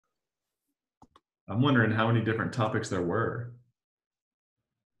I'm wondering how many different topics there were.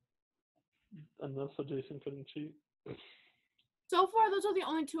 And that's so Jason couldn't cheat. So far, those are the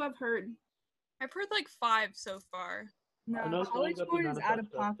only two I've heard. I've heard like 5 so far. I No, know someone College got the Board is out of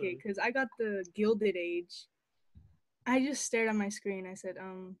manifest pocket destiny. because I got the Gilded Age. I just stared at my screen. I said,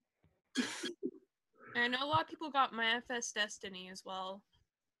 And I know a lot of people got Manifest Destiny as well.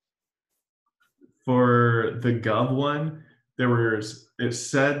 For the Gov one, it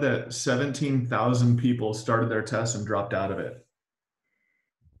said that 17,000 people started their test and dropped out of it.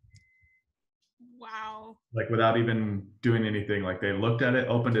 Wow. Like without even doing anything. Like they looked at it,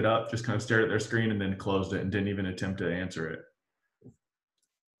 opened it up, just kind of stared at their screen and then closed it and didn't even attempt to answer it.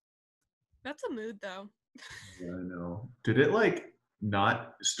 That's a mood though. Yeah, I know. Did it like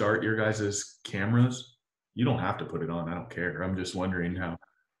not start your guys' cameras? You don't have to put it on. I don't care. I'm just wondering how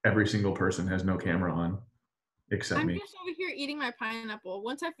every single person has no camera on except I'm me. just over here eating my pineapple.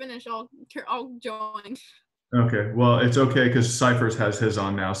 Once I finish, I'll join. Okay. Well, it's okay because Cyphers has his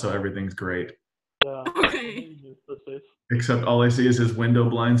on now, so everything's great. Yeah. Okay. Use the safe. Except all I see is his window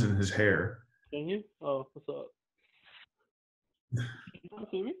blinds and his hair. Can you? Oh, what's up? You don't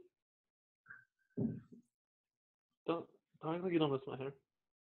see me? Don't act like you don't miss my hair.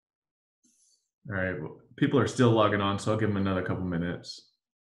 All right. Well, people are still logging on, so I'll give them another couple minutes.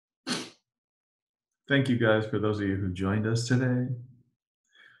 Thank you guys for those of you who joined us today.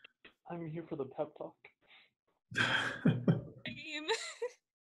 I'm here for the pep talk. Same.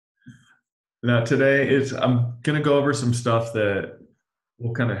 Now today I'm gonna go over some stuff that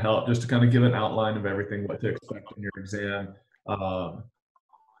will kind of help just to kind of give an outline of everything, what to expect in your exam,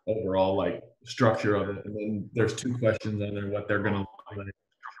 overall like structure of it, and then there's 2 questions on there, what they're gonna look like,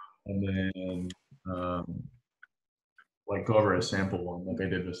 and then like go over a sample one like I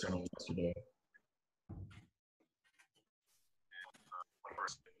did with someone yesterday.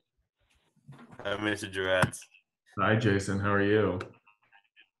 Hi, Mr. Durant. Hi Jason, how are you?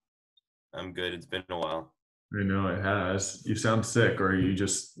 I'm good. It's been a while. I know it has. You sound sick, or you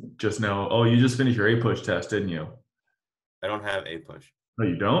just now? Oh, you just finished your APUSH test, didn't you? I don't have APUSH. Oh,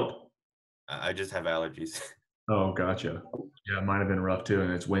 you don't? I just have allergies. Oh, gotcha. Yeah, mine have been rough too,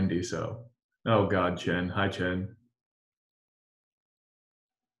 and it's windy, so. Oh God, Chen. Hi, Chen.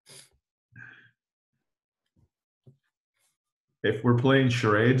 If we're playing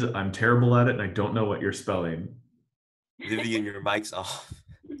charades, I'm terrible at it, and I don't know what you're spelling. Vivian, your mic's off.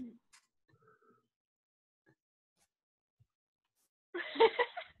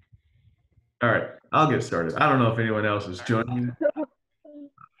 All right, I'll get started. I don't know if anyone else is joining.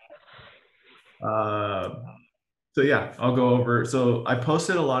 So yeah, I'll go over. So I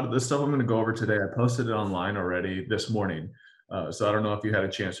posted a lot of the stuff I'm going to go over today. I posted it online already this morning. So I don't know if you had a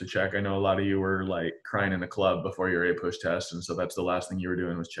chance to check. I know a lot of you were like crying in the club before your APUSH test. And so that's the last thing you were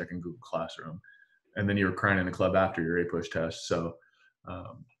doing was checking Google Classroom. And then you were crying in the club after your APUSH test. So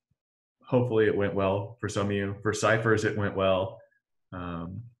hopefully it went well for some of you. For Cyphers, it went well.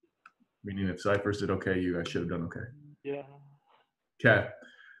 Meaning if Cyphers did okay, you guys should have done okay. Yeah. Okay.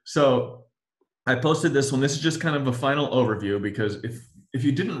 So I posted this one. This is just kind of a final overview because if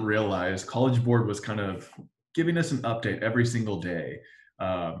you didn't realize, College Board was kind of giving us an update every single day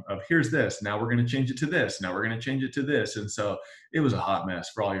of here's this. Now we're going to change it to this. Now we're going to change it to this. And so it was a hot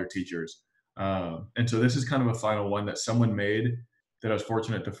mess for all your teachers. And so this is kind of a final one that someone made that I was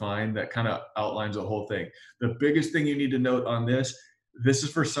fortunate to find that kind of outlines the whole thing. The biggest thing you need to note on this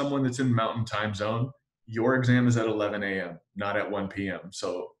is for someone that's in Mountain Time Zone. Your exam is at 11 a.m., not at 1 p.m.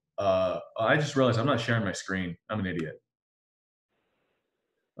 So I just realized I'm not sharing my screen. I'm an idiot.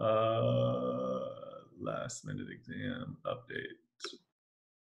 Last minute exam update.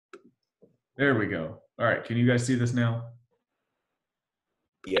 There we go. All right, can you guys see this now?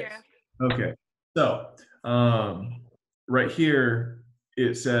 Yes. Okay, so right here,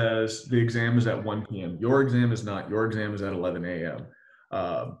 it says the exam is at 1 p.m. Your exam is not. Your exam is at 11 a.m.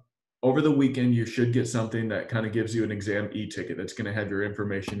 Over the weekend, you should get something that kind of gives you an exam e-ticket that's going to have your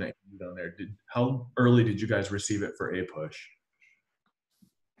information that you need on there. How early did you guys receive it for APUSH?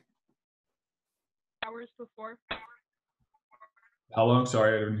 Hours before. How long?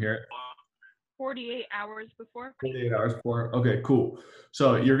 Sorry, I didn't hear it. 48 hours before. 48 hours before. Okay, cool.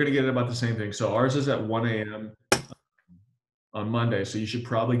 So you're going to get it about the same thing. So ours is at 1 a.m. on Monday, so you should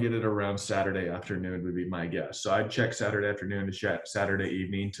probably get it around Saturday afternoon would be my guess. So I'd check Saturday afternoon to check Saturday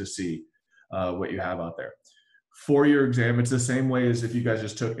evening to see what you have out there. For your exam, it's the same way as if you guys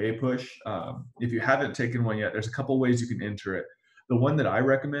just took APUSH. If you haven't taken one yet, there's a couple ways you can enter it. The one that I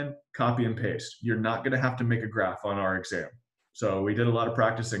recommend, copy and paste. You're not going to have to make a graph on our exam. So we did a lot of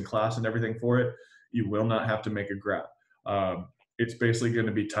practice in class and everything for it. You will not have to make a graph. It's basically going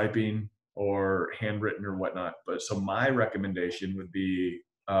to be typing or handwritten or whatnot. But so my recommendation would be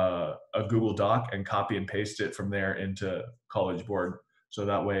a Google Doc and copy and paste it from there into College Board. So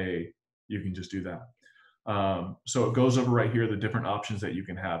that way you can just do that. So it goes over right here the different options that you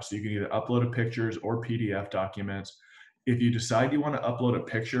can have. So you can either upload a pictures or PDF documents. If you decide you want to upload a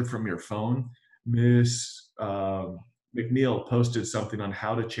picture from your phone, Miss McNeil posted something on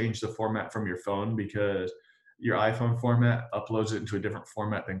how to change the format from your phone, because your iPhone format uploads it into a different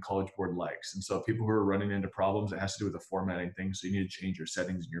format than College Board likes. And so people who are running into problems, it has to do with the formatting thing. So you need to change your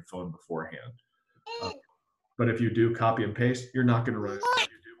settings in your phone beforehand. But if you do copy and paste, you're not going to run into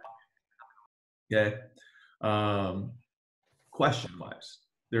Okay. Question wise,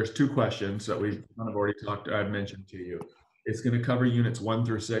 there's two questions that we've kind of already I've mentioned to you. It's going to cover units 1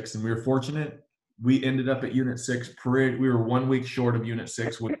 through 6, and we were fortunate. We ended up at unit 6. We were 1 week short of unit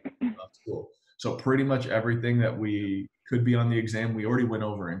 6 with school. So pretty much everything that we could be on the exam, we already went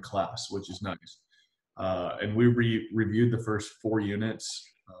over in class, which is nice. And we reviewed the first 4 units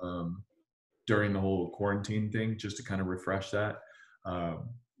during the whole quarantine thing, just to kind of refresh that.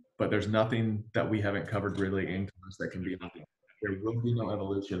 But there's nothing that we haven't covered really in class that can be on. There will be no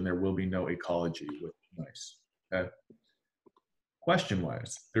evolution. There will be no ecology, which is nice. Okay.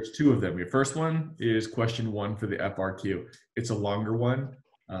 Question-wise, there's 2 of them. Your first one is question 1 for the FRQ. It's a longer one,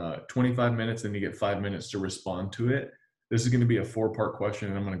 25 minutes, then you get 5 minutes to respond to it. This is going to be a 4-part question,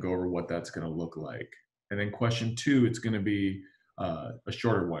 and I'm going to go over what that's going to look like. And then question 2, it's going to be a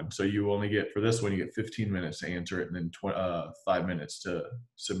shorter one. So you only get, for this one, you get 15 minutes to answer it, and then 5 minutes to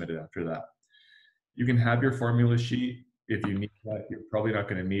submit it after that. You can have your formula sheet if you need that. You're probably not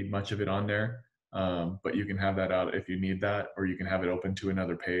going to need much of it on there, but you can have that out if you need that, or you can have it open to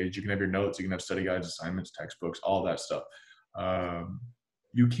another page. You can have your notes, you can have study guides, assignments, textbooks, all that stuff.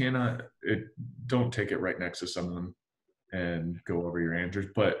 You cannot, don't take it right next to someone and go over your answers,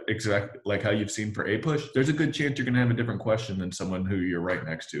 but exactly like how you've seen for APUSH, there's a good chance you're going to have a different question than someone who you're right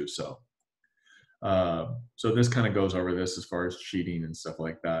next to. So this kind of goes over this as far as cheating and stuff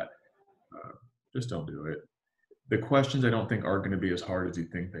like that. Just don't do it. The questions I don't think are going to be as hard as you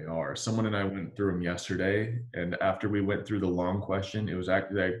think they are. Someone and I went through them yesterday, and after we went through the long question, it was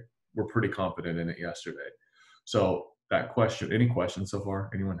actually, we're pretty confident in it yesterday. So that question, any questions so far?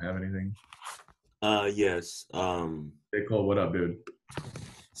 Anyone have anything? Yes. Hey Cole, what up, dude?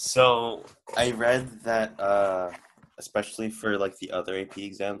 So I read that especially for like the other AP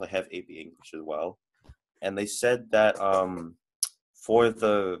exams, I have AP English as well, and they said that for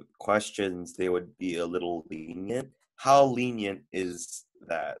the questions they would be a little lenient. How lenient is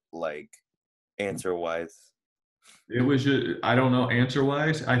that, like, answer wise? It was just, I don't know, answer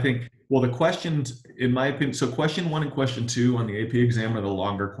wise. I think, well, the questions, in my opinion, so question 1 and question 2 on the AP exam are the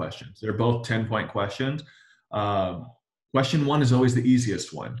longer questions. They're both 10-point questions. Question 1 is always the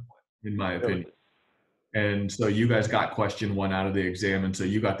easiest one, in my opinion. And so you guys got question 1 out of the exam, and so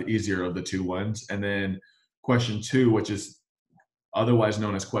you got the easier of the 2 ones. And then question 2, which is otherwise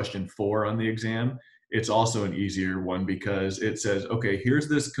known as question 4 on the exam, it's also an easier one because it says, okay, here's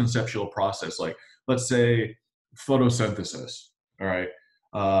this conceptual process. Like, let's say photosynthesis. All right.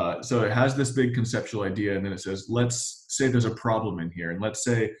 So it has this big conceptual idea, and then it says, let's say there's a problem in here, and let's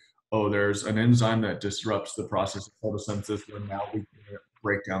say, oh, there's an enzyme that disrupts the process of photosynthesis, and now we can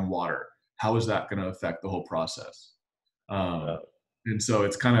break down water. How is that going to affect the whole process? And so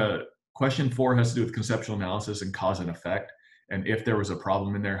it's kind of, question 4 has to do with conceptual analysis and cause and effect. And if there was a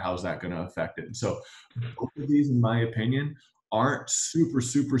problem in there, how's that going to affect it? And so both of these, in my opinion, aren't super,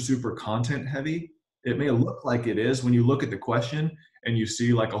 super, super content heavy. It may look like it is when you look at the question and you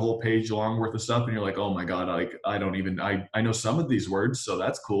see like a whole page long worth of stuff, and you're like, oh my God, like I know some of these words, so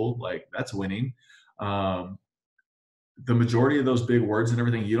that's cool. Like, that's winning. The majority of those big words and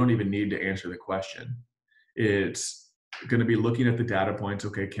everything, you don't even need to answer the question. It's going to be looking at the data points.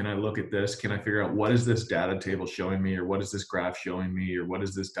 Okay, can I look at this? Can I figure out what is this data table showing me, or what is this graph showing me, or what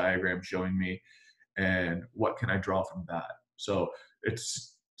is this diagram showing me, and what can I draw from that? So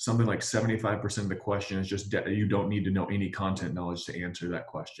it's something like 75% of the question is just you don't need to know any content knowledge to answer that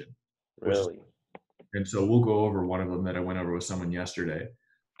question. Really? And so we'll go over one of them that I went over with someone yesterday.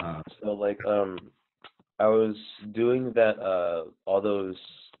 So like I was doing that all those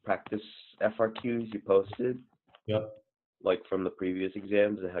practice FRQs you posted. Yep. Like from the previous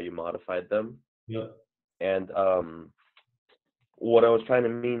exams and how you modified them. Yep. And what I was trying to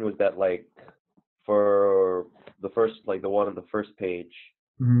mean was that, like, for the first, like the one on the first page,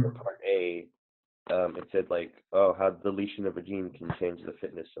 Mm-hmm. for part A, it said like, oh, how deletion of a gene can change the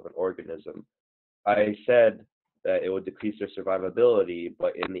fitness of an organism. I said that it would decrease their survivability,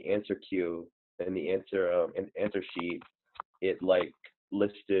 but in the answer queue, in the answer sheet, it like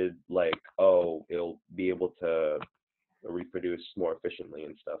listed like, oh, it'll be able to reproduce more efficiently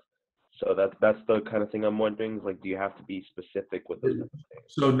and stuff. So that's the kind of thing I'm wondering. Like, do you have to be specific with those type of things?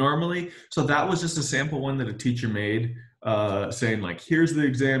 So normally, so that was just a sample one that a teacher made, saying like, here's the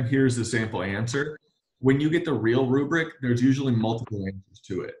exam, here's the sample answer. When you get the real rubric, there's usually multiple answers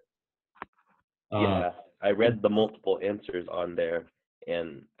to it. Yeah, I read the multiple answers on there,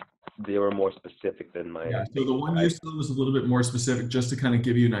 and they were more specific than my. Yeah, so the one you saw was a little bit more specific, just to kind of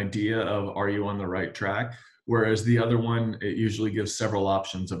give you an idea of, are you on the right track? Whereas the other one, it usually gives several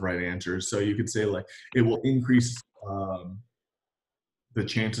options of right answers. So you could say like, it will increase the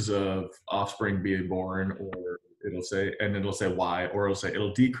chances of offspring being born, or it'll say why, or it'll say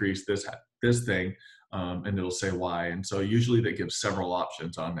it'll decrease this thing, and it'll say why. And so usually that gives several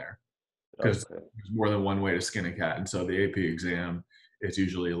options on there, because Okay. there's more than one way to skin a cat. And so the AP exam is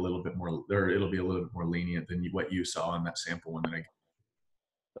usually a little bit more, or it'll be a little bit more lenient than what you saw in that sample one that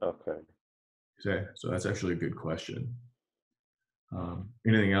I Okay. say. So that's actually a good question.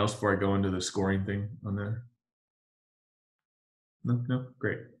 Anything else before I go into the scoring thing on there? No,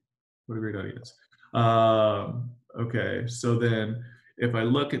 great. What a great audience. Okay, so then if I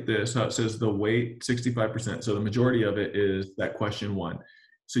look at this, how it says the weight 65%. So the majority of it is that question one.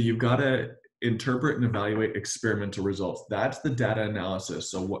 So you've got to interpret and evaluate experimental results. That's the data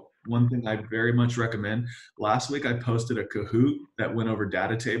analysis. So one thing I very much recommend, last week I posted a Kahoot that went over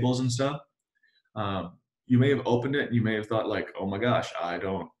data tables and stuff. You may have opened it and you may have thought like, oh my gosh, I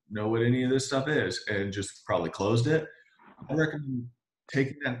don't know what any of this stuff is, and just probably closed it. I recommend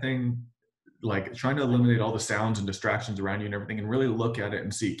taking that thing, like trying to eliminate all the sounds and distractions around you and everything, and really look at it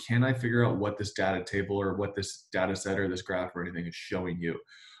and see, can I figure out what this data table or what this data set or this graph or anything is showing you?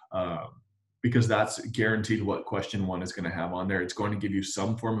 Because that's guaranteed what question one is going to have on there. It's going to give you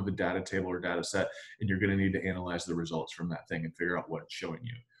some form of a data table or data set, and you're going to need to analyze the results from that thing and figure out what it's showing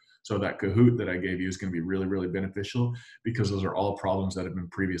you. So that Kahoot that I gave you is going to be really, really beneficial, because those are all problems that have been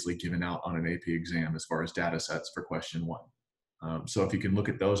previously given out on an AP exam as far as data sets for question one. So if you can look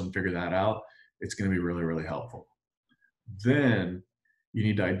at those and figure that out, it's going to be really, really helpful. Then you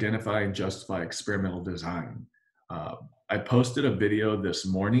need to identify and justify experimental design. I posted a video this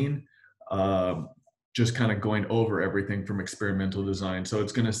morning, just kind of going over everything from experimental design. So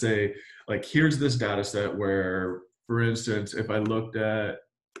it's going to say, like, here's this data set where, for instance, if I looked at,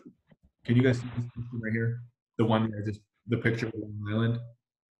 can you guys see this picture right here? The one where just the picture of Long Island?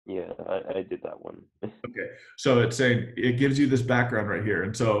 Yeah, I did that one. Okay, so it's saying, it gives you this background right here.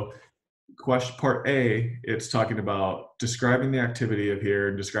 And so question part A, it's talking about describing the activity of here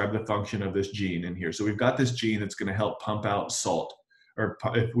and describe the function of this gene in here. So we've got this gene that's going to help pump out salt, or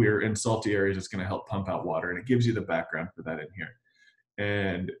if we're in salty areas, it's going to help pump out water. And it gives you the background for that in here.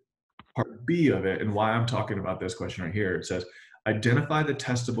 And part B of it, and why I'm talking about this question right here, it says, identify the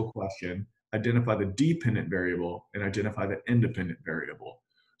testable question, identify the dependent variable, and identify the independent variable.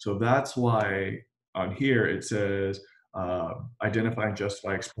 So that's why on here it says, identify and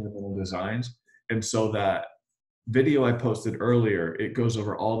justify experimental designs. And so that video I posted earlier, it goes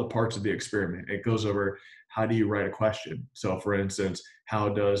over all the parts of the experiment. It goes over, how do you write a question? So for instance, how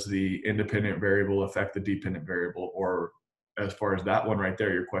does the independent variable affect the dependent variable? Or as far as that one right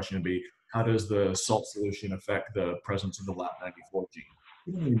there, your question would be, how does the salt solution affect the presence of the LAP94 gene?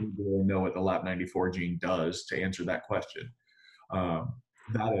 You don't even really know what the LAP94 gene does to answer that question.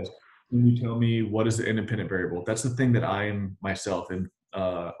 That is, can you tell me what is the independent variable? That's the thing that I am myself, and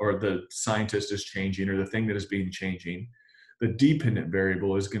or the scientist is changing, or the thing that is being changing. The dependent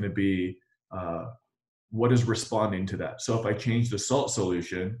variable is going to be what is responding to that. So if I change the salt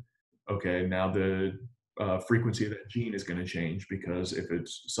solution, okay, now the frequency of that gene is going to change, because if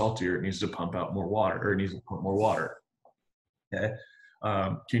it's saltier, it needs to pump out more water, or it needs to pump more water. Okay.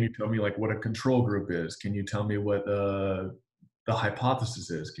 Can you tell me like what a control group is? Can you tell me what the hypothesis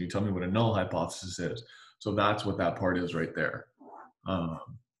is? Can you tell me what a null hypothesis is? So that's what that part is right there,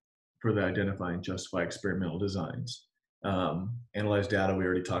 for the identify and justify experimental designs. Analyze data, we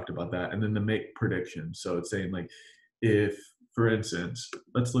already talked about that. And then the make predictions. So it's saying like, if, for instance,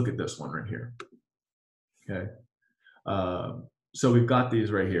 let's look at this one right here. Okay. So we've got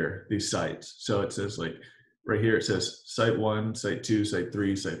these right here, these sites. So it says like, right here, it says site 1, site 2, site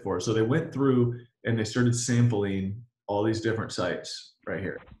 3, site 4. So they went through and they started sampling all these different sites right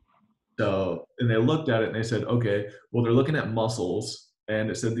here. So, and they looked at it and they said, okay, well, they're looking at mussels, and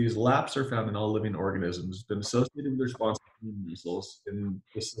it said these LAPs are found in all living organisms, been associated with the response to mussels in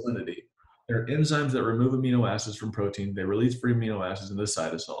the salinity. They're enzymes that remove amino acids from protein. They release free amino acids in the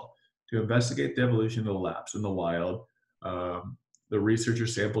cytosol. To investigate the evolution of the LAPs in the wild, The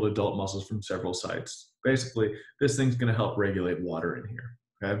researchers sampled adult mussels from several sites. Basically, this thing's going to help regulate water in here.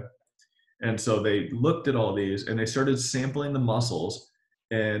 Okay. And so they looked at all these and they started sampling the mussels,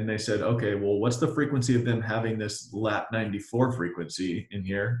 and they said, okay, well, what's the frequency of them having this LAP94 frequency in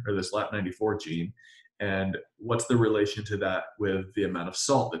here, or this LAP94 gene? And what's the relation to that with the amount of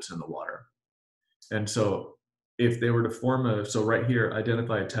salt that's in the water? And so if they were to form so right here,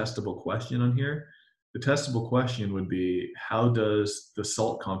 identify a testable question on here, the testable question would be, how does the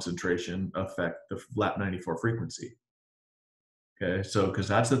salt concentration affect the LAP94 frequency? Okay, so because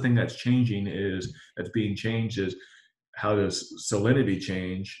that's the thing that's being changed is how does salinity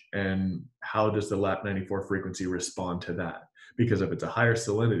change, and how does the LAP94 frequency respond to that? Because if it's a higher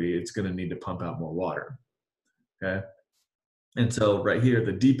salinity, it's going to need to pump out more water. Okay, and so right here,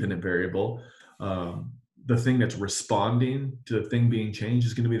 the dependent variable, the thing that's responding to the thing being changed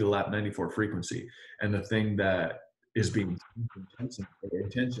is going to be the LAP94 frequency, and the thing that is being changed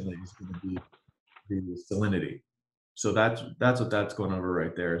intentionally is going to be the salinity. So that's what that's going over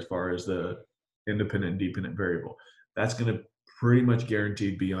right there as far as the independent and dependent variable. That's going to pretty much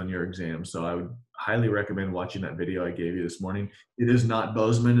guaranteed be on your exam. So I would highly recommend watching that video I gave you this morning. It is not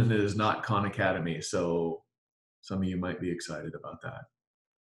Bozeman and it is not Khan Academy. So some of you might be excited about that.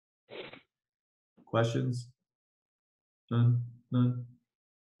 Questions? None?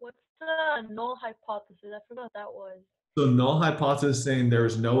 What's the null hypothesis? I forgot what that was. So null hypothesis saying there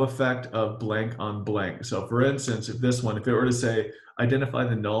is no effect of blank on blank. So for instance, if it were to say, identify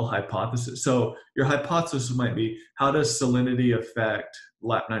the null hypothesis. So your hypothesis might be, how does salinity affect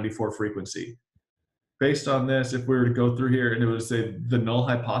LAP94 frequency? Based on this, if we were to go through here and it would say the null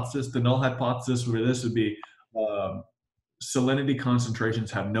hypothesis for this would be salinity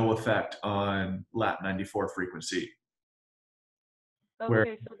concentrations have no effect on LAP94 frequency.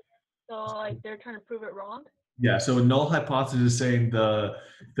 Okay, so like they're trying to prove it wrong? Yeah, so a null hypothesis is saying the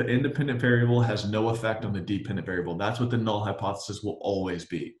independent variable has no effect on the dependent variable. That's what the null hypothesis will always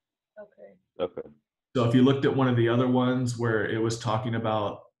be. Okay. So if you looked at one of the other ones where it was talking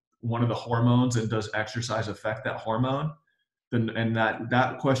about one of the hormones and does exercise affect that hormone, then and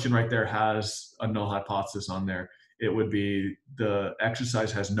that question right there has a null hypothesis on there. It would be the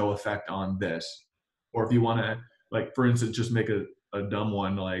exercise has no effect on this. Or if you want to, like, for instance, just make a dumb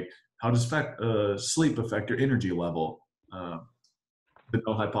one, like, how does sleep affect your energy level? The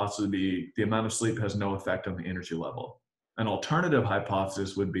null hypothesis would be the amount of sleep has no effect on the energy level. An alternative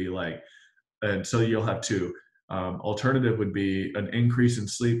hypothesis would be like, and so you'll have two. Alternative would be an increase in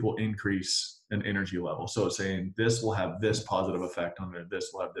sleep will increase an energy level. So it's saying this will have this positive effect on it, this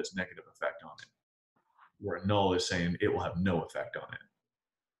will have this negative effect on it. Where a null is saying it will have no effect on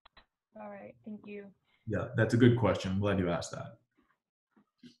it. All right, thank you. Yeah, that's a good question. I'm glad you asked that.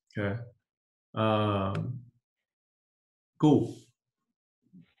 Okay. Cool.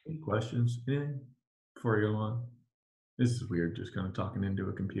 Any questions? Anything before I go on? This is weird, just kind of talking into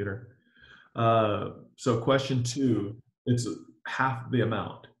a computer. So question 2, it's half the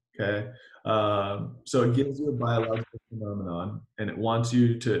amount. Okay. So it gives you a biological phenomenon and it wants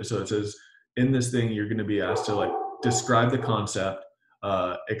you to, so it says in this thing, you're going to be asked to like describe the concept,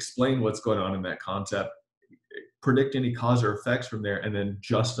 explain what's going on in that concept, predict any cause or effects from there, and then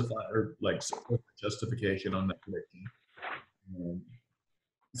justify or like support the justification on that prediction.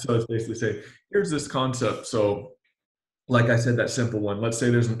 So it's basically saying, here's this concept. So like I said, that simple one, let's say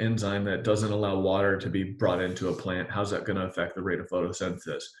there's an enzyme that doesn't allow water to be brought into a plant. How's that going to affect the rate of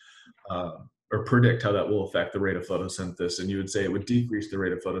photosynthesis? Or predict how that will affect the rate of photosynthesis. And you would say it would decrease the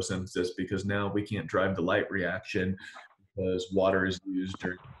rate of photosynthesis because now we can't drive the light reaction because water is used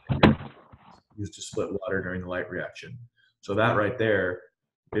to split water during the light reaction. So that right there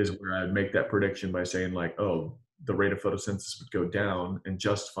is where I make that prediction by saying like, oh, the rate of photosynthesis would go down, and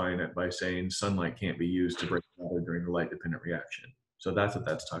justifying it by saying sunlight can't be used to break water during the light dependent reaction. So that's what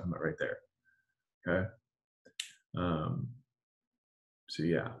that's talking about right there. Okay. So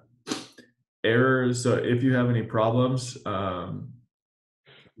yeah. Errors. So if you have any problems,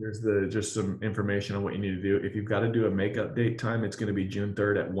 here's just some information on what you need to do. If you've got to do a makeup date time, it's going to be June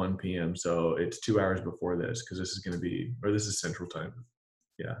 3rd at 1 p.m. So it's 2 hours before this, because this is going to be, or this is Central Time.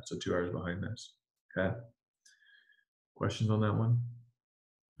 Yeah, so 2 hours behind this. Okay. Questions on that one?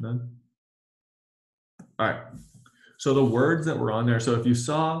 None? All right. So the words that were on there. So if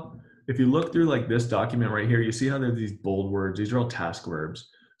you look through like this document right here, you see how there's these bold words. These are all task verbs.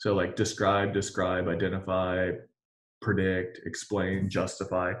 So like describe, identify, predict, explain,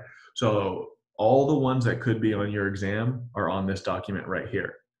 justify. So all the ones that could be on your exam are on this document right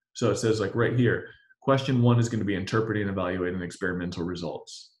here. So it says like right here, question 1 is going to be interpreting and evaluating experimental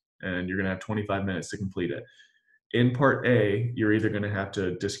results. And you're going to have 25 minutes to complete it. In part A, you're either going to have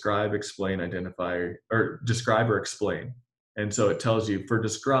to describe, explain, identify, or describe or explain. And so it tells you for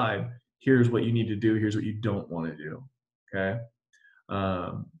describe, here's what you need to do, here's what you don't want to do. Okay.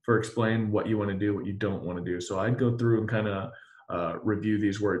 For explain what you want to do, what you don't want to do. So I'd go through and kind of review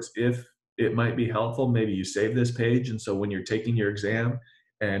these words. If it might be helpful, maybe you save this page. And so when you're taking your exam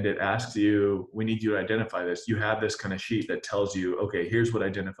and it asks you, we need you to identify this, you have this kind of sheet that tells you, okay, here's what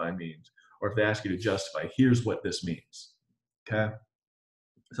identify means. Or if they ask you to justify, here's what this means. Okay.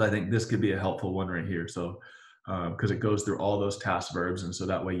 So I think this could be a helpful one right here. So because it goes through all those task verbs, and so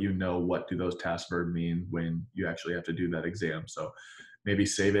that way you know what do those task verbs mean when you actually have to do that exam. So maybe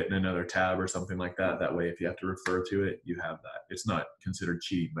save it in another tab or something like that. That way, if you have to refer to it, you have that. It's not considered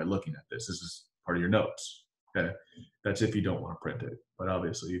cheating by looking at this. This is part of your notes. Okay, that's if you don't want to print it, but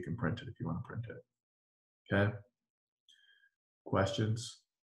obviously you can print it if you want to print it. Okay. Questions,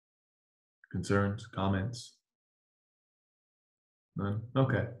 concerns, comments? None.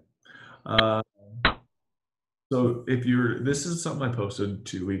 Okay. So if you're, this is something I posted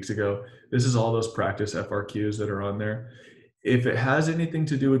 2 weeks ago. This is all those practice FRQs that are on there. If it has anything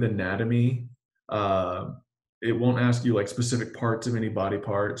to do with anatomy, it won't ask you like specific parts of any body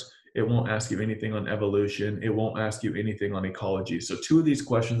parts. It won't ask you anything on evolution. It won't ask you anything on ecology. So 2 of these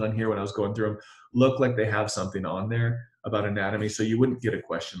questions on here, when I was going through them, look like they have something on there about anatomy. So you wouldn't get a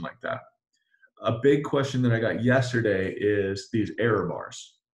question like that. A big question that I got yesterday is these error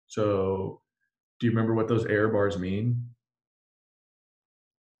bars. So do you remember what those error bars mean?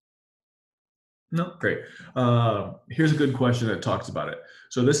 No, great. Here's a good question that talks about it.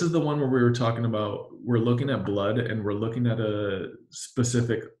 So this is the one where we were talking about, we're looking at blood and we're looking at a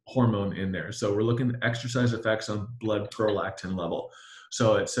specific hormone in there. So we're looking at exercise effects on blood prolactin level.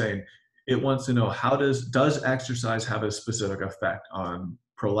 So it's saying, it wants to know how does exercise have a specific effect on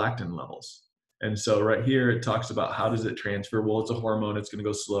prolactin levels? And so right here, it talks about how does it transfer? Well, it's a hormone, it's gonna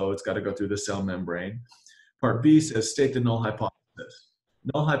go slow, it's gotta go through the cell membrane. Part B says state the null hypothesis.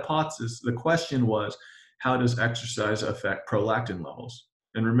 Null hypothesis, the question was, how does exercise affect prolactin levels?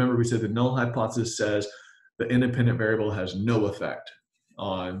 And remember, we said the null hypothesis says the independent variable has no effect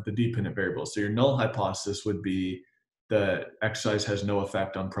on the dependent variable. So your null hypothesis would be that exercise has no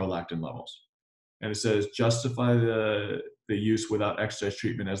effect on prolactin levels. And it says justify the use without exercise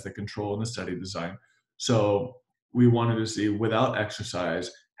treatment as the control in the study design. So we wanted to see without exercise,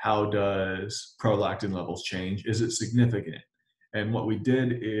 how does prolactin levels change? Is it significant? And what we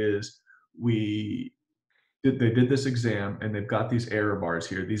did is they did this exam and they've got these error bars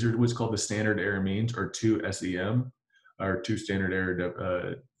here. These are what's called the standard error means, or 2 SEM, or 2 standard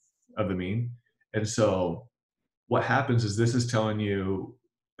error of the mean. And so what happens is this is telling you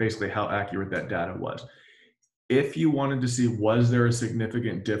basically how accurate that data was. If you wanted to see, was there a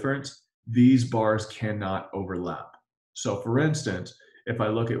significant difference, these bars cannot overlap. So for instance, if I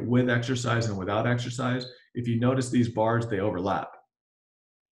look at with exercise and without exercise, if you notice these bars, they overlap.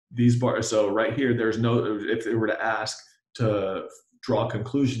 These bars, so right here, there's no, if they were to ask to draw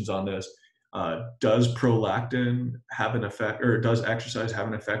conclusions on this, does prolactin have an effect, or does exercise have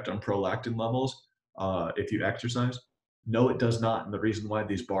an effect on prolactin levels if you exercise? No, it does not. And the reason why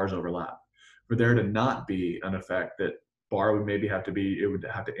these bars overlap. For there to not be an effect, that bar would maybe have to be, it would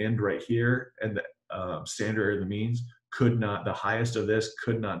have to end right here, and the standard error of the means could not, the highest of this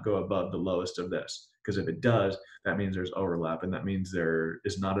could not go above the lowest of this. Because if it does, that means there's overlap, and that means there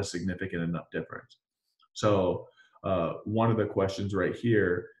is not a significant enough difference. So one of the questions right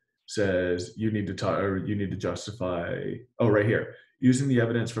here says you need to talk, or you need to justify, oh, right here. Using the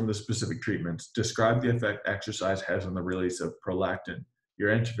evidence from the specific treatments, describe the effect exercise has on the release of prolactin.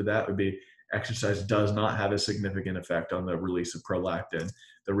 Your answer for that would be exercise does not have a significant effect on the release of prolactin.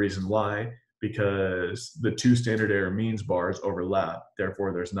 The reason why, because the 2 standard error means bars overlap.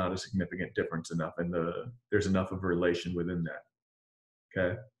 Therefore, there's not a significant difference enough, and there's enough of a relation within that.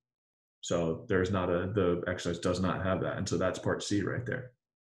 Okay. So there's not the exercise does not have that. And so that's part C right there.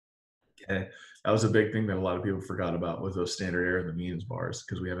 Okay. That was a big thing that a lot of people forgot about, was those standard error and the means bars,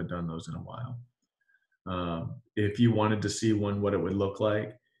 because we haven't done those in a while. If you wanted to see what it would look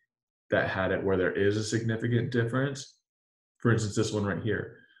like that had it where there is a significant difference, for instance, this one right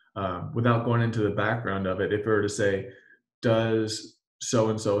here, without going into the background of it, if it were to say, does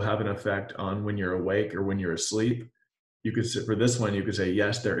so-and-so have an effect on when you're awake or when you're asleep? You could say, for this one, you could say,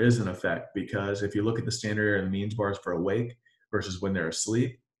 yes, there is an effect, because if you look at the standard error and the means bars for awake versus when they're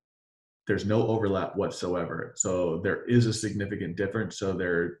asleep, there's no overlap whatsoever. So there is a significant difference. So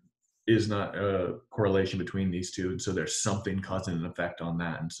there is not a correlation between these two. And so there's something causing an effect on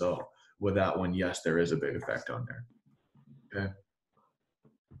that. And so with that one, yes, there is a big effect on there. Okay.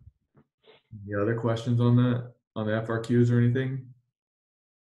 Any other questions on that? on the FRQs or anything?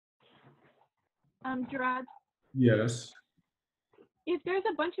 Gerard, Yes. if there's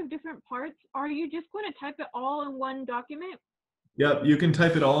a bunch of different parts, are you just going to type it all in one document? Yep, you can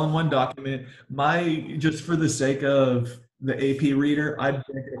type it all in one document. Just for the sake of the AP reader, I'd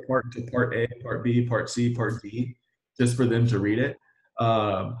break it apart to part A, part B, part C, part D, just for them to read it.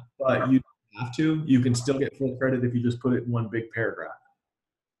 But you don't have to. You can still get full credit if you just put it in one big paragraph.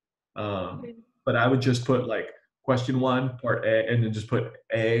 But I would just put like question 1, part A, and then just put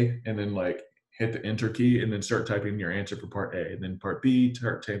A, and then like hit the enter key, and then start typing your answer for part A, and then part B,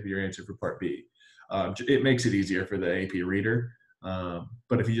 start typing your answer for part B. It makes it easier for the AP reader.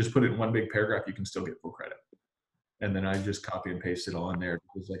 But if you just put it in one big paragraph, you can still get full credit. And then I just copy and paste it all in there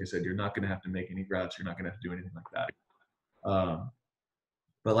because, like I said, you're not going to have to make any graphs. You're not going to have to do anything like that.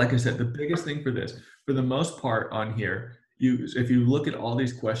 But like I said, the biggest thing for this, for the most part on here, if you look at all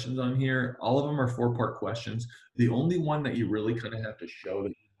these questions on here, all of them are 4-part questions. The only one that you really kind of have to show that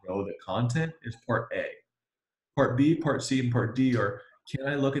you know the content is part A. Part B, part C, and part D are, can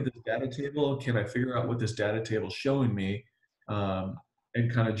I look at this data table? Can I figure out what this data table is showing me? And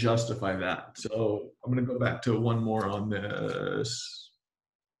kind of justify that. So I'm going to go back to one more on this.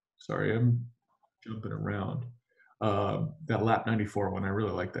 Sorry, I'm jumping around. That LAP 94 one, I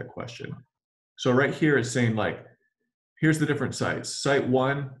really like that question. So right here it's saying like, here's the different sites. Site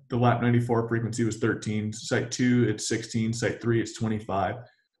 1, the LAP 94 frequency was 13. Site 2, it's 16. Site 3, it's 25.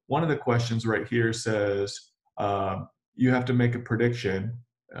 One of the questions right here says, you have to make a prediction.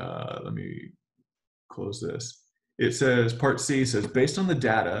 Let me close this. It says, part C says, based on the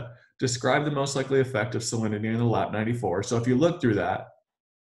data, describe the most likely effect of salinity in the LAP 94. So if you look through that,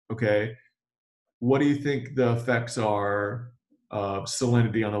 okay, what do you think the effects are of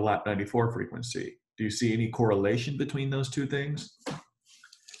salinity on the LAP 94 frequency? Do you see any correlation between those two things?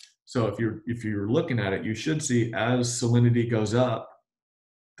 So if you're looking at it, you should see as salinity goes up,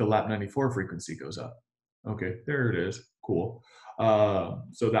 the LAP 94 frequency goes up. Okay, there it is. Cool.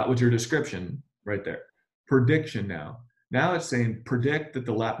 So that was your description right there. Prediction now. Now it's saying predict that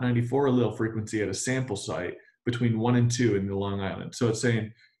the LAP 94 allele frequency at a sample site between 1 and 2 in the Long Island. So it's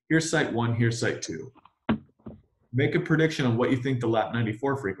saying, here's site 1, here's site 2. Make a prediction on what you think the LAP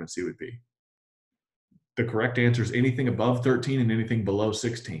 94 frequency would be. The correct answer is anything above 13 and anything below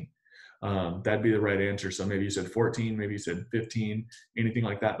 16. That'd be the right answer. So maybe you said 14, maybe you said 15, anything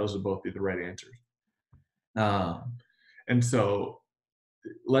like that. Those would both be the right answers. And so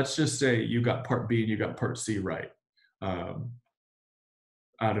let's just say you got part B and you got part C right out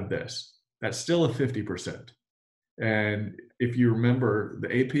of this. That's still a 50%. And if you remember the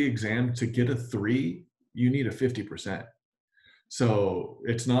AP exam, to get a 3, you need a 50%. So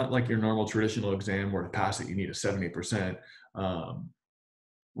it's not like your normal traditional exam where to pass it, you need a 70%,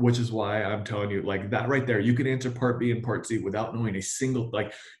 which is why I'm telling you, like that right there, you can answer part B and part C without knowing a single,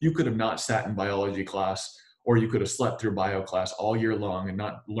 like you could have not sat in biology class, or you could have slept through bio class all year long and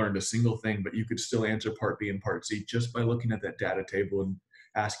not learned a single thing, but you could still answer part B and part C just by looking at that data table and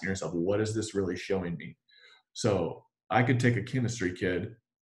asking yourself, what is this really showing me? So I could take a chemistry kid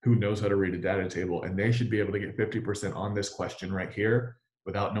who knows how to read a data table, and they should be able to get 50% on this question right here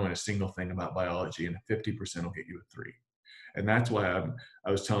without knowing a single thing about biology, and 50% will get you a 3. And that's why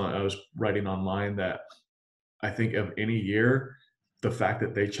I was writing online that I think of any year, the fact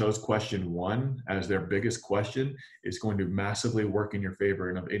that they chose question 1 as their biggest question is going to massively work in your favor.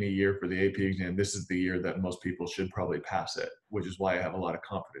 And of any year for the AP exam, this is the year that most people should probably pass it, which is why I have a lot of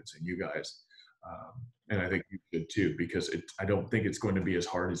confidence in you guys. And I think you should too, because I don't think it's going to be as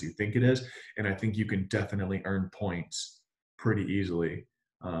hard as you think it is. And I think you can definitely earn points pretty easily.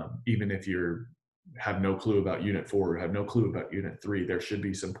 Even if you have no clue about unit 4 or have no clue about unit 3, there should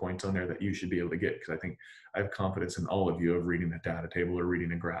be some points on there that you should be able to get, because I think I have confidence in all of you of reading a data table or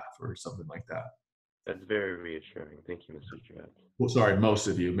reading a graph or something like that. That's very reassuring. Thank you, Mr. Gerard. Well, sorry, most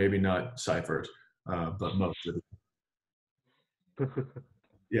of you, maybe not ciphers, but most of you.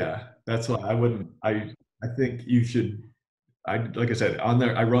 Yeah, that's why I think you should, like I said, on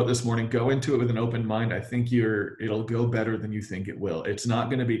there, I wrote this morning, go into it with an open mind. I think it'll go better than you think it will. It's not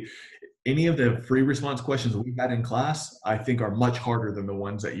going to be, any of the free response questions we had in class, I think are much harder than the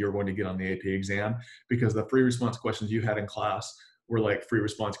ones that you're going to get on the AP exam, because the free response questions you had in class were like free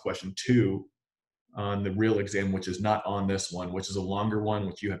response question 2 on the real exam, which is not on this one, which is a longer one,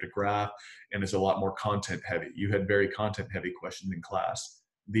 which you have to graph, and it's a lot more content heavy. You had very content heavy questions in class.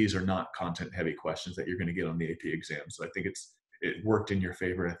 These are not content heavy questions that you're going to get on the AP exam. So I think it worked in your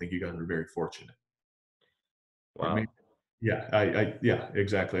favor. I think you guys are very fortunate. Wow. Yeah, yeah,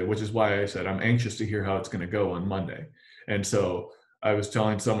 exactly. Which is why I said I'm anxious to hear how it's going to go on Monday. And so I was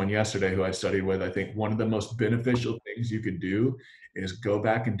telling someone yesterday who I studied with, I think one of the most beneficial things you could do is go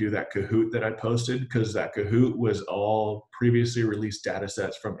back and do that Kahoot that I posted, because that Kahoot was all previously released data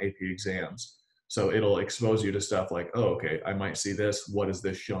sets from AP exams. So it'll expose you to stuff like, oh, okay, I might see this. What is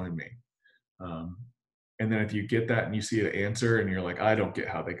this showing me? Um, and then if you get that and you see an answer and you're like, I don't get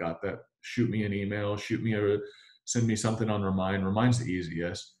how they got that, shoot me an email, send me something on Remind. Remind's the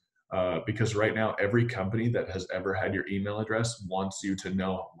easiest. Because right now, every company that has ever had your email address wants you to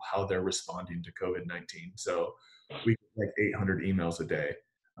know how they're responding to COVID-19. So we get like 800 emails a day.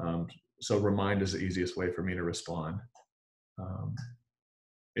 So Remind is the easiest way for me to respond.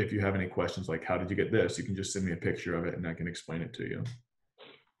 If you have any questions like, how did you get this? You can just send me a picture of it and I can explain it to you.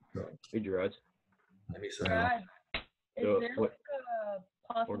 So, Hey, Gerard. let me say, Brad, is So, there what-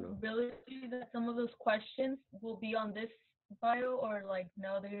 like a or no? possibility that some of those questions will be on this bio, or like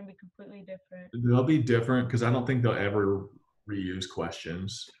no, they're gonna be completely different? they'll be different because I don't think they'll ever reuse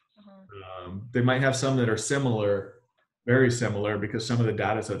questions. They might have some that are similar, very similar, because some of the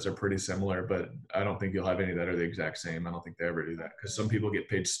data sets are pretty similar, but I don't think you'll have any that are the exact same. I don't think they ever do that because some people get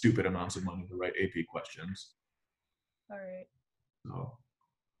paid stupid amounts of money to write AP questions. All right. So,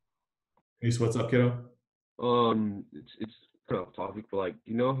 Ace, what's up, kiddo? It's kind of off topic, but like,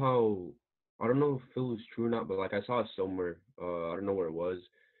 you know how, I don't know if it was true or not, but like I saw it somewhere. I don't know where it was,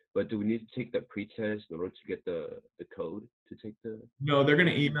 but do we need to take the pre-test in order to get the code to take the? No, they're going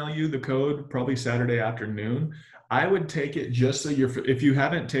to email you the code probably Saturday afternoon. I would take it just so if you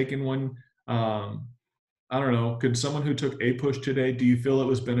haven't taken one, I don't know, could someone who took APUSH today, do you feel it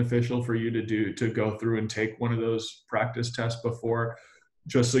was beneficial for you to go through and take one of those practice tests before,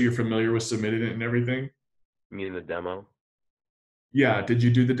 just so you're familiar with submitting it and everything? You mean the demo? Yeah, did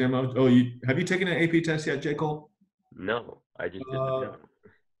you do the demo? Oh, have you taken an AP test yet, J. Cole? No, I just did the demo.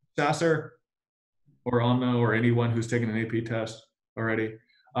 Sasser or Anna or anyone who's taken an AP test already?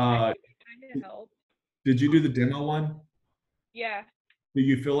 Kind of help. Did you do the demo one? Yeah. Do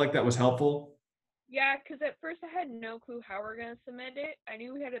you feel like that was helpful? Yeah, because at first I had no clue how we're going to submit it. I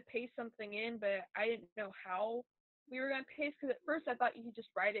knew we had to paste something in, but I didn't know how we were going to paste, because at first I thought you could just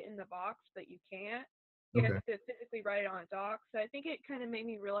write it in the box, but you can't. You have to physically write it on a doc. So I think it kind of made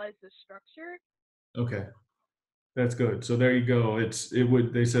me realize the structure. Okay. That's good. So there you go.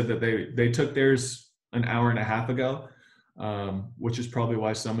 They said that they took theirs an hour and a half ago, which is probably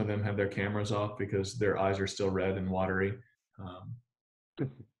why some of them have their cameras off, because their eyes are still red and watery.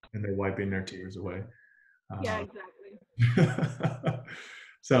 And they're wiping their tears away. Yeah, exactly.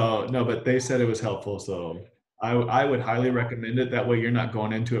 So no, but they said it was helpful. So I would highly recommend it. That way you're not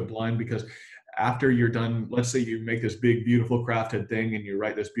going into it blind, because after you're done, let's say you make this big, beautiful crafted thing and you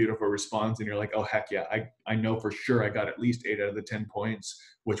write this beautiful response and you're like, oh, heck yeah, I know for sure I got at least 8 out of the 10 points,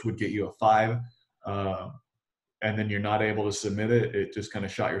 which would get you a 5. And then you're not able to submit it. It just kind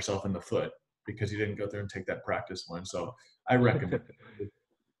of shot yourself in the foot because you didn't go there and take that practice one. So I recommend it.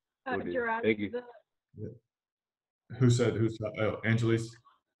 Gerard, Thank you. Who's oh, Angelis?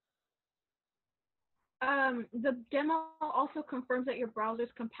 The demo also confirms that your browser is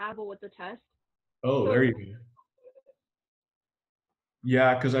compatible with the test. Oh, there you go.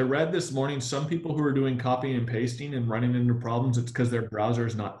 Yeah, because I read this morning, some people who are doing copy and pasting and running into problems, it's because their browser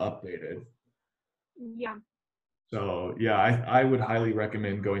is not updated. Yeah. So yeah, I would highly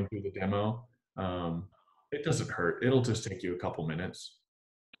recommend going through the demo. It doesn't hurt. It'll just take you a couple minutes.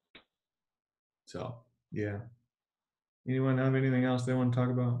 So yeah. Anyone have anything else they want to talk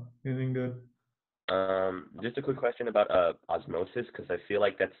about? Anything good? Just a quick question about osmosis, because I feel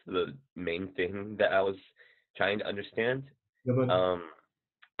like that's the main thing that I was trying to understand. Yeah, but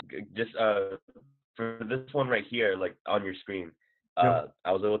Just for this one right here, like on your screen, Yep.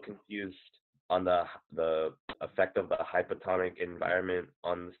 I was a little confused on the effect of the hypotonic environment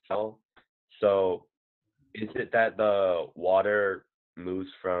on the cell. So is it that the water moves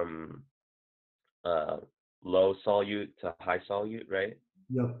from low solute to high solute, right?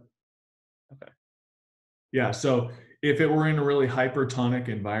 Yep. Okay. Yeah, so if it were in a really hypertonic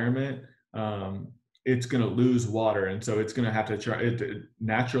environment, it's going to lose water, and so it's going to have to try it.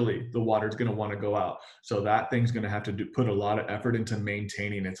 Naturally, the water is going to want to go out, so that thing's going to have to put a lot of effort into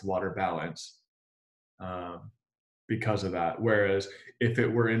maintaining its water balance because of that. Whereas if it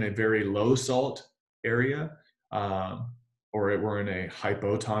were in a very low salt area, or it were in a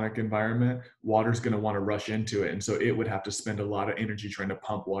hypotonic environment, water's going to want to rush into it. And so it would have to spend a lot of energy trying to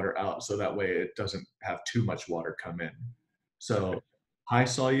pump water out, so that way it doesn't have too much water come in. So high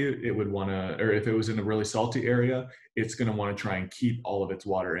solute, it would want to, or if it was in a really salty area, it's going to want to try and keep all of its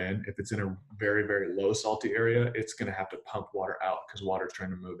water in. If it's in a very, very low salty area, it's going to have to pump water out because water's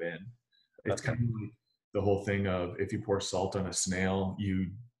trying to move in. It's kind of like the whole thing of if you pour salt on a snail,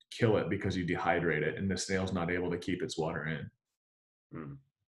 you kill it because you dehydrate it, and the snail's not able to keep its water in, Mm.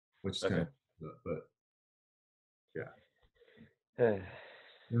 which is Okay. kind of, but yeah. Okay.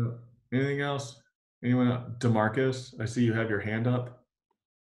 Yeah. Anything else? Anyone else? DeMarcus, I see you have your hand up.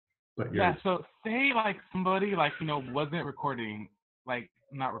 But you're Yeah, so say like somebody like, wasn't recording, like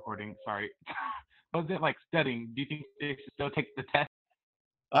not recording, sorry. Wasn't like studying, do you think they should still take the test?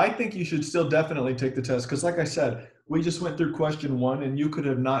 I think you should still definitely take the test because, like I said, we just went through question 1 and you could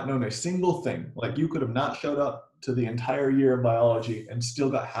have not known a single thing. Like you could have not showed up to the entire year of biology and still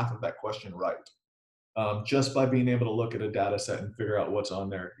got half of that question right. Just by being able to look at a data set and figure out what's on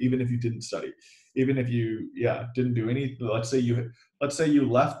there, even if you didn't study, even if you didn't do any. Let's say you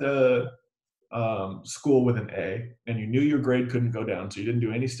left the school with an A and you knew your grade couldn't go down, so you didn't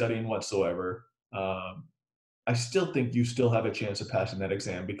do any studying whatsoever. I still think you still have a chance of passing that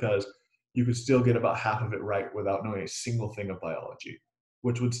exam because you could still get about half of it right without knowing a single thing of biology,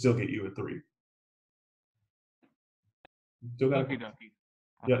 which would still get you a 3. Still got Okie dokie.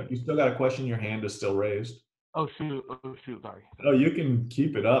 yeah, you still got a question. Your hand is still raised. Oh shoot, sorry. Oh, you can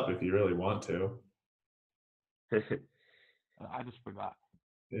keep it up if you really want to. I just forgot.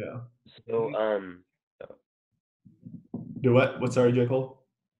 Yeah. So Do what? What's sorry, J. Cole?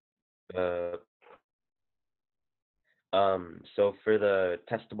 So for the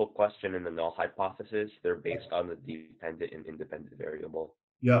testable question and the null hypothesis, they're based on the dependent and independent variable.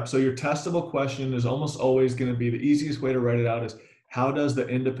 Yeah. So your testable question is almost always going to be the easiest way to write it out is how does the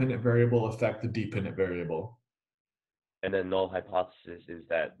independent variable affect the dependent variable? And then null hypothesis is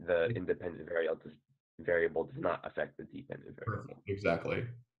that the independent variable does not affect the dependent variable. Perfect. Exactly.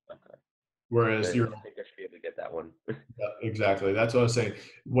 Okay. Whereas I you're think I should be able to get that one. yeah, exactly. That's what I was saying.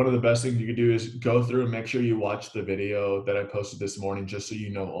 One of the best things you could do is go through and make sure you watch the video that I posted this morning, just so you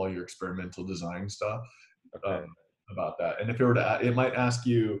know all your experimental design stuff Okay. about that. And if it were to, it might ask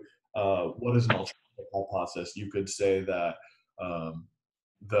you, what is an alternative hypothesis? You could say that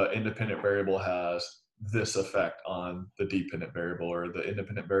the independent variable has this effect on the dependent variable, or the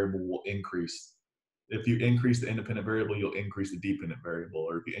independent variable will increase. If you increase the independent variable, you'll increase the dependent variable,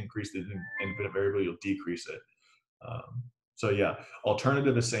 or if you increase the independent variable, you'll decrease it. So yeah,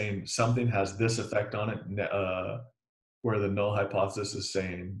 alternative is saying something has this effect on it, where the null hypothesis is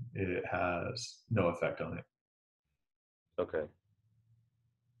saying it has no effect on it. Okay.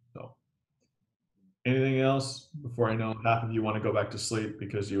 So anything else before I know half of you want to go back to sleep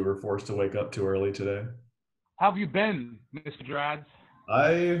because you were forced to wake up too early today? How have you been, Mr. Drads?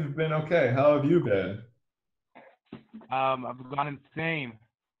 I've been okay. How have you been? I've gone insane.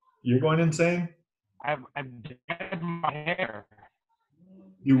 You're going insane? I've dyed my hair.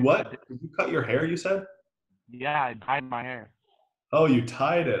 You what? Did you cut your hair, you said? Yeah, I dyed my hair. Oh, you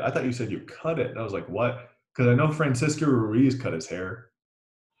tied it. I thought you said you cut it. I was like, what? Because I know Francisco Ruiz cut his hair.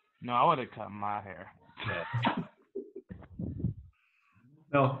 No, I would have cut my hair.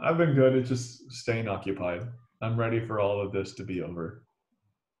 No, I've been good. It's just staying occupied. I'm ready for all of this to be over.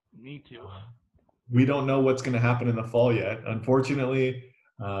 Me too. We don't know what's going to happen in the fall yet. Unfortunately,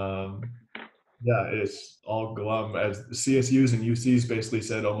 it's all glum. As the CSUs and UCs basically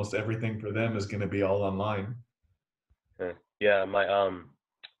said, almost everything for them is going to be all online. Yeah,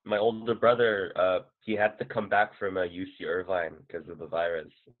 my older brother, he had to come back from UC Irvine because of the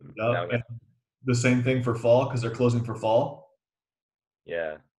virus. Yep. The same thing for fall because they're closing for fall.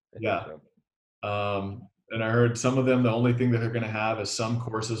 Yeah. I think so. And I heard some of them, the only thing that they're going to have is some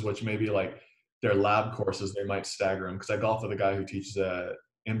courses, which may be like their lab courses, they might stagger them. Because I golfed with a guy who teaches at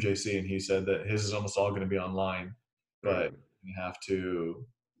MJC, and he said that his is almost all going to be online, but you have to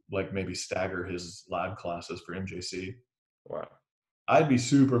like maybe stagger his lab classes for MJC. Wow. I'd be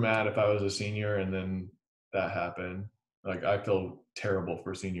super mad if I was a senior and then that happened. Like I feel terrible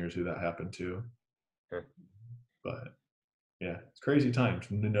for seniors who that happened to. But yeah, it's crazy times.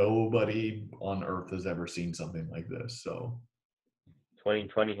 Nobody on earth has ever seen something like this. So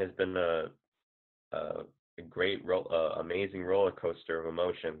 2020 has been a great, amazing roller coaster of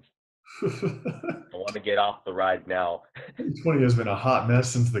emotions. I want to get off the ride now. 2020 has been a hot mess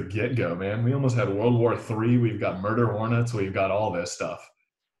since the get-go, man. We almost had World War III. We've got murder hornets. We've got all this stuff.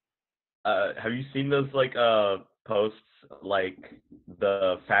 Have you seen those like posts, like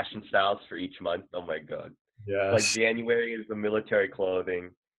the fashion styles for each month? Oh my god. Yes. Like January is the military clothing.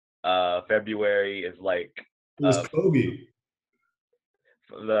 February is like it was Kobe.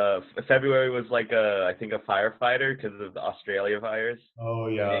 The February was like I think a firefighter because of the Australia virus. Oh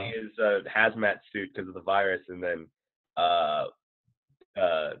yeah. May is a hazmat suit because of the virus, and then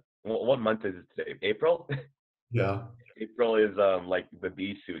what month is it today? April. Yeah. April is like the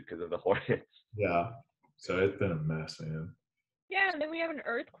bee suit because of the hornets. Yeah. So it's been a mess, man. Yeah, and then we have an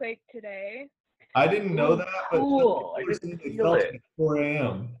earthquake today. I didn't know Ooh, that, but some cool. people I were didn't saying they feel felt it. it at 4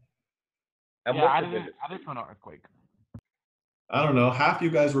 a.m. And Yeah, what I was didn't. it? I didn't feel no earthquake. I don't know. Half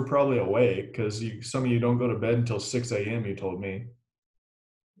you guys were probably awake because some of you don't go to bed until 6 a.m. You told me.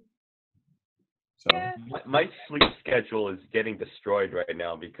 So Yeah. My sleep schedule is getting destroyed right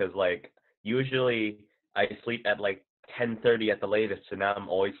now because like usually I sleep at like 10:30 at the latest, so now I'm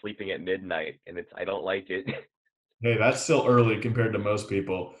always sleeping at midnight, and I don't like it. hey, that's still early compared to most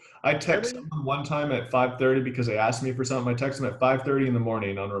people. I text Really? someone one time at 5:30 because they asked me for something. I texted them at 5:30 in the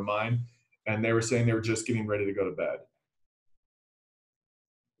morning on Remind, and they were saying they were just getting ready to go to bed.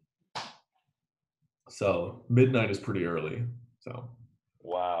 So midnight is pretty early. So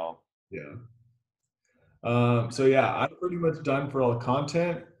Wow. yeah. So yeah, I'm pretty much done for all the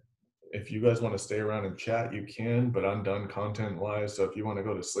content. If you guys want to stay around and chat, you can, but I'm done content wise. So if you want to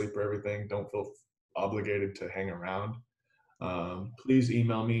go to sleep or everything, don't feel obligated to hang around. Please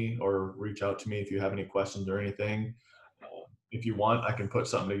email me or reach out to me if you have any questions or anything. If you want, I can put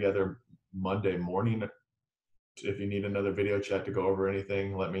something together Monday morning. If you need another video chat to go over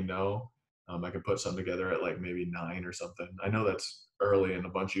anything, let me know. I can put something together at like maybe 9 or something. I know that's early and a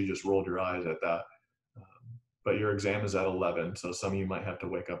bunch of you just rolled your eyes at that. But your exam is at 11, so some of you might have to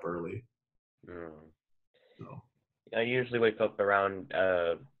wake up early. Mm. So I usually wake up around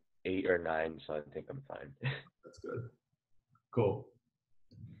 8 or 9, so I think I'm fine. that's good. Cool.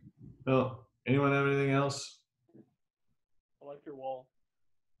 Well, anyone have anything else? I like your wall.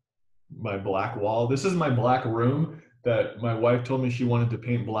 My black wall. This is my black room that my wife told me she wanted to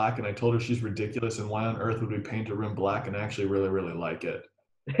paint black, and I told her she's ridiculous, and why on earth would we paint a room black? And I actually really, really like it.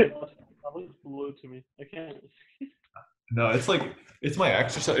 That looks blue to me. I can't. No, it's like it's my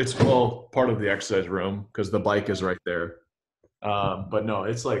exercise. It's well part of the exercise room because the bike is right there. But no,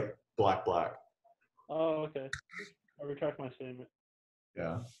 it's like black. Oh, okay. I retract my statement.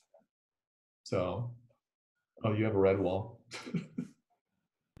 Yeah. So, oh, you have a red wall.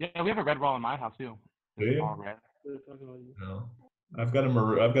 Yeah, we have a red wall in my house too. Do It's you? all red. They're talking about you. No. I've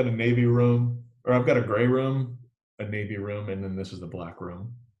got a navy room, or I've got a gray room, a navy room, and then this is the black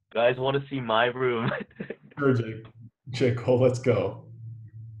room. Guys want to see my room? Sure, Jake Cole, let's go.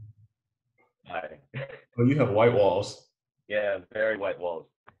 Hi. Oh, you have white walls. Yeah, very white walls.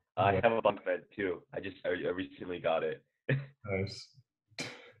 I Yeah. have a bunk bed too. I recently got it. Nice.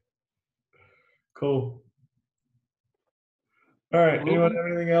 Cool. All right. Anyone have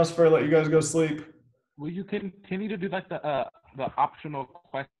anything else before I let you guys go sleep? Will you continue to do like the optional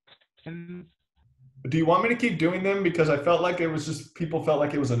questions? Do you want me to keep doing them? Because I felt like it was just people felt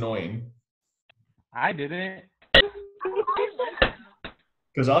like it was annoying. I didn't.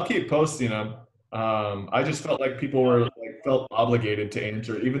 Because I'll keep posting them. I just felt like people were like felt obligated to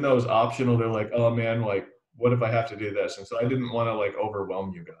answer, even though it was optional. They're like, "Oh man, like, what if I have to do this?" And so I didn't want to like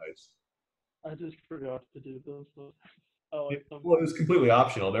overwhelm you guys. I just forgot to do those. So I like them. Well, it was completely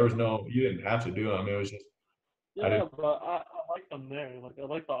optional. There was you didn't have to do them. It was just, I Yeah, didn't, but I like them there. Like I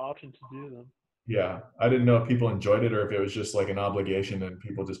like the option to do them. yeah, I didn't know if people enjoyed it or if it was just like an obligation and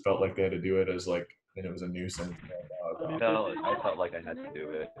people just felt like they had to do it as like, and it was a nuisance. No, I felt like I had to do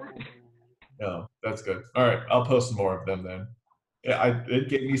it. No, that's good. All right, I'll post more of them then. Yeah, it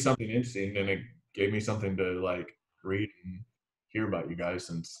gave me something interesting and it gave me something to like read and hear about you guys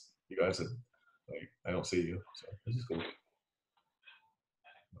since you guys had like I don't see you, so this is cool.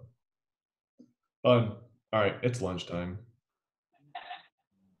 Fun. All right, it's lunchtime.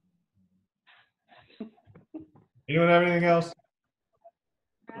 Anyone have anything else?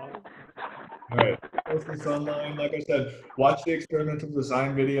 All right, post this online. Like I said, watch the experimental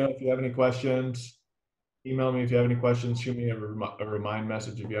design video if you have any questions. Email me if you have any questions. Shoot me a remind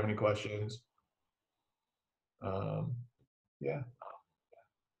message if you have any questions. Yeah.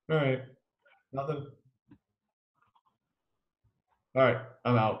 All right. Nothing. All right.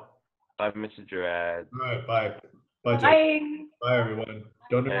 I'm out. Bye, Mr. Gerard. All right. Bye. Bye, Jake. Bye. Bye, everyone.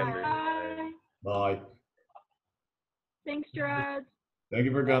 Don't Bye, remember. everyone. Bye. Thanks, Gerard. Thank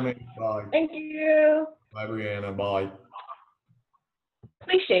you for coming. Bye. Thank you. Bye, Brianna. Bye.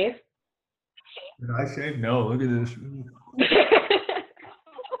 Please shave. Did I shave? No. Look at this.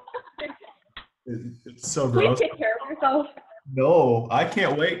 It's so Please gross. take care of yourself. No, I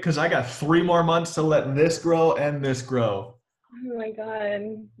can't wait because I got 3 more months to let this grow and this grow. Oh my god. I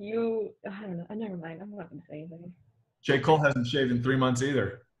don't know. Never mind. I'm not going to say anything. J. Cole hasn't shaved in 3 months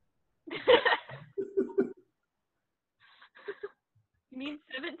either. You mean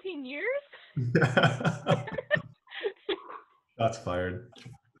 17 years? That's fired.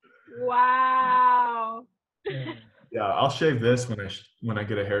 Wow. Yeah, I'll shave this when I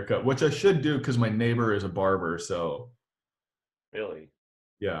get a haircut, which I should do because my neighbor is a barber. So Really?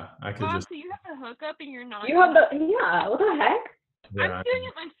 yeah, I could Mom, just so you have the hookup and you're not. You have the yeah. What the heck? yeah. I'm doing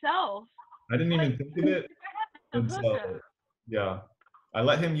it myself. I didn't even think of it The until hookup. yeah. I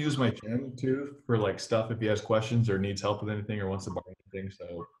let him use my channel too for like stuff if he has questions or needs help with anything or wants to borrow anything.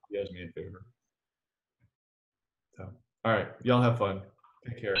 So he owes me a favor. So all right, y'all have fun.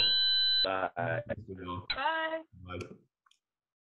 Take care. Bye. Thanks, y'all. Bye. Bye.